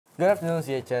Good afternoon,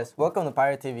 CHS. Welcome to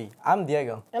Pirate TV. I'm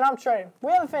Diego. And I'm Trey.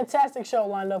 We have a fantastic show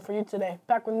lined up for you today,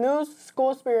 packed with news,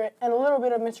 school spirit, and a little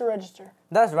bit of Mr. Register.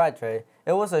 That's right, Trey.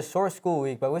 It was a short school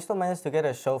week, but we still managed to get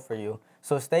a show for you.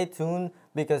 So stay tuned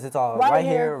because it's all right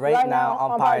here, right now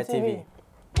on Pirate TV.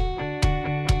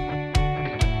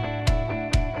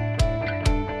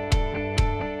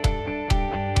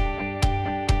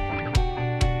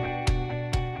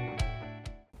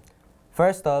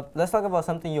 First up, let's talk about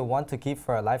something you'll want to keep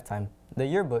for a lifetime, the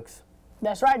yearbooks.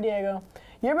 That's right, Diego.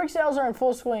 Yearbook sales are in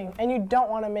full swing, and you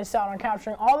don't want to miss out on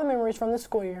capturing all the memories from the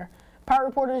school year. Pirate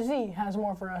Reporter Z has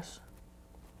more for us.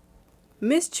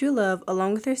 Miss Truelove,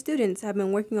 along with her students, have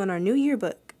been working on our new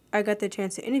yearbook. I got the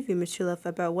chance to interview Miss Truelove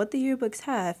about what the yearbooks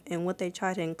have and what they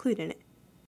try to include in it.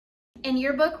 In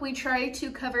yearbook, we try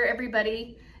to cover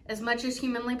everybody as much as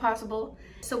humanly possible.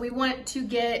 So we want to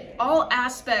get all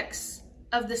aspects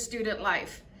of the student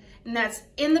life, and that's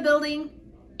in the building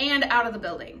and out of the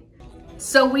building.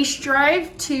 So we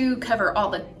strive to cover all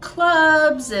the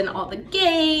clubs and all the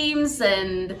games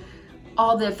and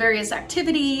all the various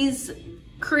activities,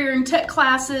 career and tech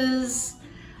classes,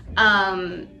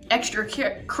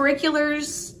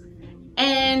 extracurriculars,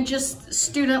 and just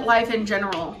student life in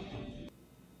general.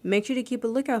 Make sure to keep a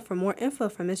lookout for more info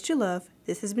from Miss Truelove.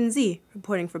 This has been Z,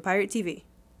 reporting for Pirate TV.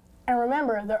 And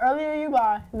remember, the earlier you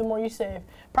buy, the more you save.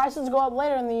 Prices go up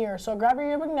later in the year, so grab your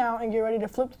yearbook now and get ready to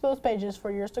flip through those pages for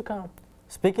years to come.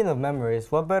 Speaking of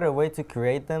memories, what better way to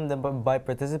create them than by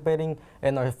participating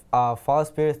in our Fall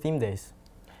Spirit theme days?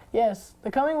 Yes, the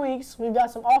coming weeks, we've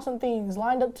got some awesome themes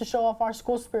lined up to show off our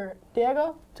school spirit.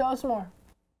 Diego, tell us more.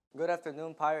 Good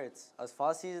afternoon, Pirates. As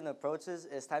fall season approaches,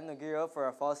 it's time to gear up for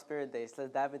our Fall Spirit days.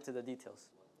 Let's dive into the details.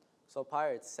 So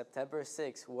Pirates, September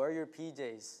 6th, wear your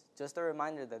PJs. Just a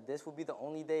reminder that this will be the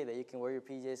only day that you can wear your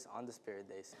PJs on the Spirit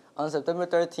Days. On September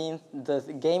 13th, the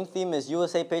game theme is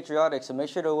USA Patriotic, so make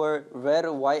sure to wear red,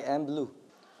 white, and blue.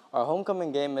 Our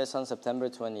homecoming game is on September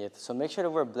 20th, so make sure to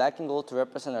wear black and gold to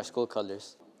represent our school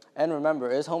colors. And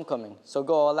remember, it's homecoming, so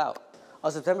go all out.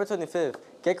 On September 25th,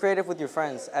 get creative with your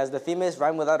friends, as the theme is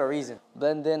Rhyme Without a Reason.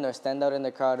 Blend in or stand out in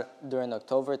the crowd during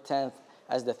October 10th,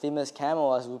 as the theme is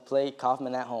Camo as we play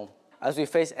Kaufman at home. As we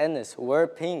face Ennis, wear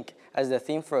pink, as the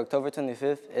theme for October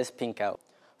 25th is Pink Out.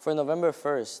 For November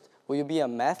 1st, will you be a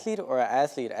mathlete or an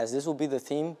athlete, as this will be the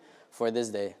theme for this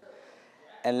day.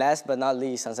 And last but not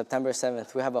least, on September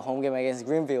 7th, we have a home game against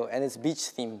Greenville, and it's beach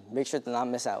theme. Make sure to not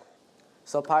miss out.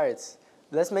 So Pirates,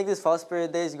 let's make this Fall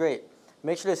Spirit Days great.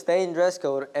 Make sure to stay in dress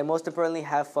code, and most importantly,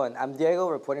 have fun. I'm Diego,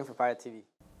 reporting for Pirate TV.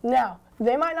 Now,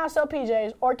 they might not sell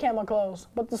PJs or camo clothes,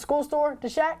 but the school store, the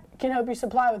Shack, can help you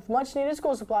supply with much needed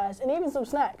school supplies and even some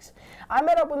snacks. I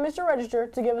met up with Mr. Register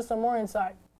to give us some more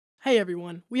insight. Hey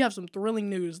everyone, we have some thrilling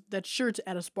news that's sure to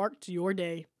add a spark to your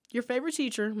day. Your favorite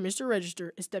teacher, Mr.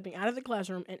 Register, is stepping out of the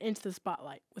classroom and into the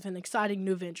spotlight with an exciting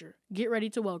new venture. Get ready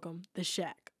to welcome the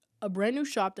Shack, a brand new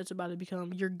shop that's about to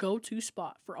become your go-to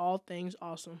spot for all things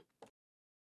awesome.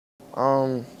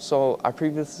 So I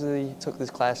previously took this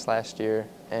class last year,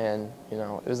 and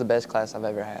it was the best class I've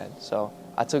ever had. So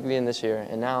I took it in this year,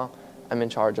 and now I'm in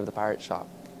charge of the pirate shop.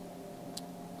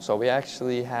 So we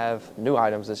actually have new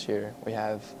items this year. We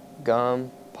have gum,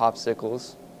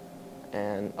 popsicles,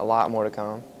 and a lot more to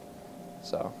come.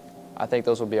 So I think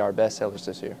those will be our best sellers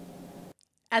this year.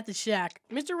 At the Shack,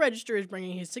 Mr. Register is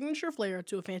bringing his signature flair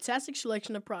to a fantastic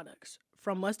selection of products,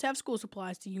 from must-have school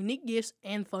supplies to unique gifts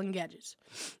and fun gadgets.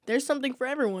 There's something for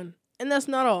everyone, and that's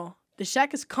not all. The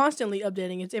Shack is constantly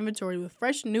updating its inventory with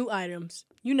fresh new items.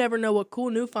 You never know what cool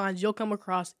new finds you'll come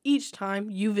across each time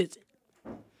you visit.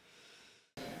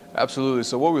 Absolutely.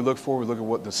 So what we look for, we look at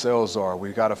what the sales are.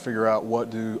 We've got to figure out what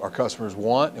do our customers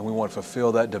want, and we want to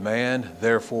fulfill that demand.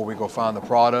 Therefore, we go find the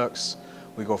products.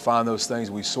 We go find those things.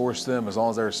 We source them. As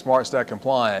long as they're Smart Stack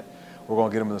compliant, we're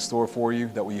going to get them in the store for you.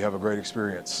 That way you have a great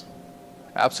experience.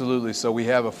 Absolutely. So we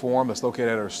have a form that's located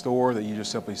at our store that you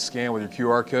just simply scan with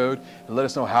your QR code and let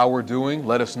us know how we're doing.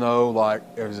 Let us know, like,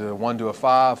 is it a 1 to a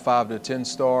 5, 5 to a 10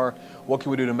 star? What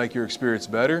can we do to make your experience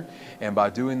better? And by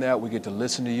doing that, we get to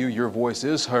listen to you. Your voice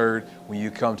is heard when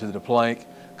you come to the plank.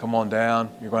 Come on down.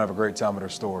 You're going to have a great time at our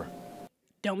store.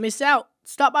 Don't miss out.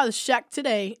 Stop by the Shack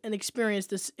today and experience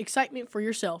this excitement for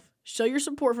yourself. Show your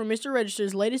support for Mr.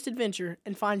 Register's latest adventure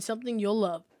and find something you'll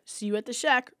love. See you at the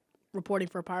Shack. Reporting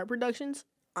for Pirate Productions,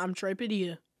 I'm Trey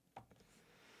Padilla.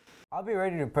 I'll be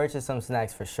ready to purchase some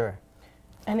snacks for sure.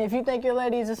 And if you think your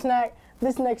lady is a snack,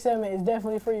 this next segment is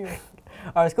definitely for you.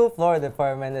 Our school floral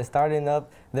department is starting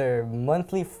up their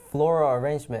monthly floral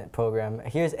arrangement program.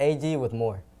 Here's AG with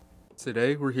more.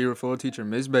 Today, we're here with floral teacher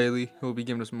Ms. Bailey, who will be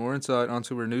giving us more insight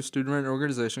onto her new student-run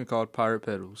organization called Pirate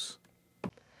Petals.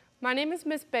 My name is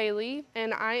Miss Bailey,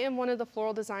 and I am one of the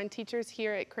floral design teachers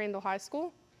here at Crandall High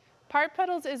School. Pirate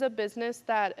Petals is a business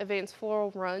that Advanced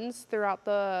Floral runs throughout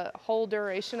the whole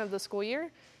duration of the school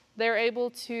year. They're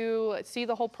able to see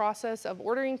the whole process of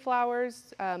ordering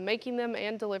flowers, making them,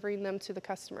 and delivering them to the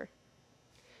customer.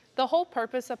 The whole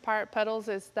purpose of Pirate Petals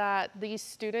is that these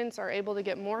students are able to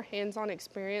get more hands-on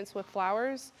experience with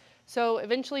flowers. So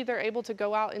eventually they're able to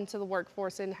go out into the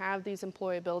workforce and have these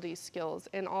employability skills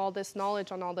and all this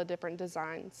knowledge on all the different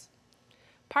designs.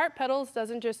 Pirate Petals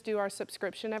doesn't just do our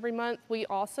subscription every month. We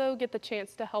also get the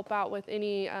chance to help out with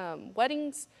any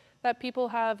weddings that people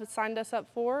have signed us up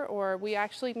for, or we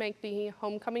actually make the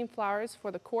homecoming flowers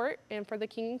for the court and for the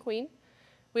king and queen.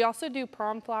 We also do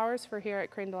prom flowers for here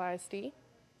at Crandall ISD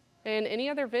and any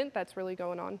other event that's really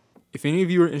going on. If any of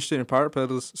you are interested in Pirate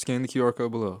Petals, scan the QR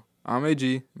code below. I'm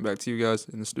AG, back to you guys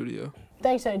in the studio.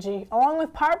 Thanks, AG. Along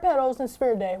with Pirate Petals and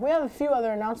Spirit Day, we have a few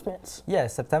other announcements.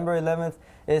 Yes, September 11th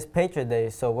is Patriot Day,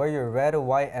 so wear your red,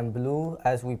 white, and blue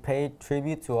as we pay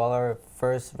tribute to all our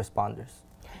first responders.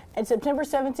 And September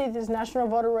 17th is National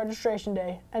Voter Registration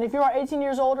Day. And if you are 18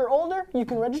 years old or older, you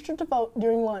can register to vote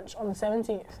during lunch on the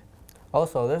 17th.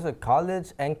 Also, there's a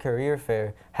college and career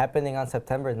fair happening on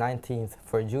September 19th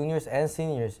for juniors and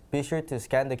seniors. Be sure to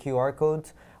scan the QR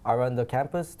codes around the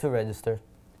campus to register.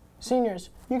 Seniors,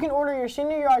 you can order your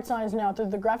senior yard signs now through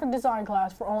the graphic design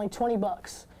class for only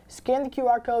 $20. Scan the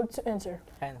QR code to enter.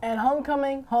 And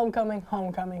homecoming, homecoming,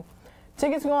 homecoming.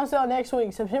 Tickets go on sale next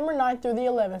week, September 9th through the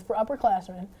 11th for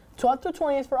upperclassmen, 12th through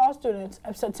 20th for all students,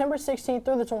 and September 16th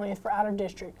through the 20th for out of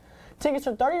district. Tickets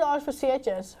are $30 for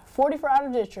CHS, $40 for out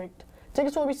of district.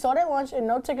 Tickets will be sold at lunch and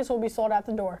no tickets will be sold at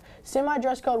the door.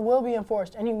 Semi-dress code will be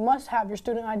enforced and you must have your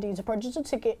student ID to purchase a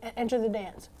ticket and enter the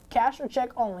dance. Cash or check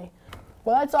only.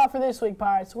 Well, that's all for this week,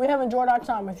 Pirates. We have enjoyed our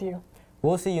time with you.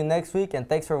 We'll see you next week and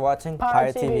thanks for watching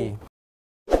Pirate TV.